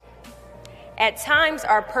At times,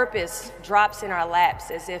 our purpose drops in our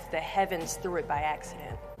laps as if the heavens threw it by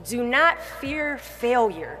accident. Do not fear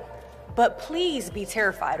failure, but please be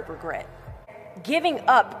terrified of regret. Giving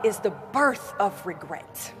up is the birth of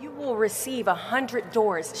regret. You will receive 100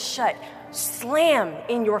 doors shut, slam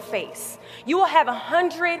in your face. You will have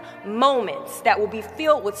 100 moments that will be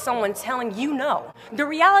filled with someone telling you no. The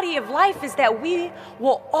reality of life is that we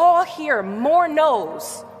will all hear more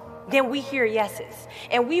no's than we hear yeses.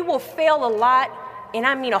 And we will fail a lot, and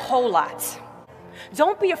I mean a whole lot.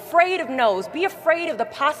 Don't be afraid of no's. Be afraid of the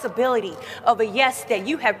possibility of a yes that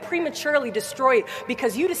you have prematurely destroyed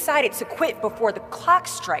because you decided to quit before the clock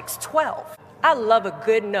strikes 12. I love a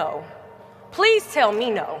good no. Please tell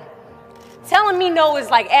me no. Telling me no is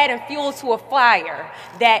like adding fuel to a fire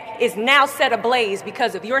that is now set ablaze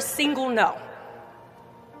because of your single no.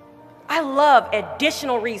 I love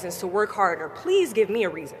additional reasons to work harder. Please give me a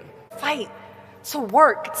reason. Fight. To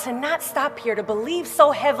work, to not stop here, to believe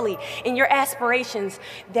so heavily in your aspirations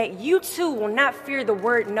that you too will not fear the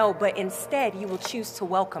word no, but instead you will choose to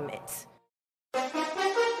welcome it.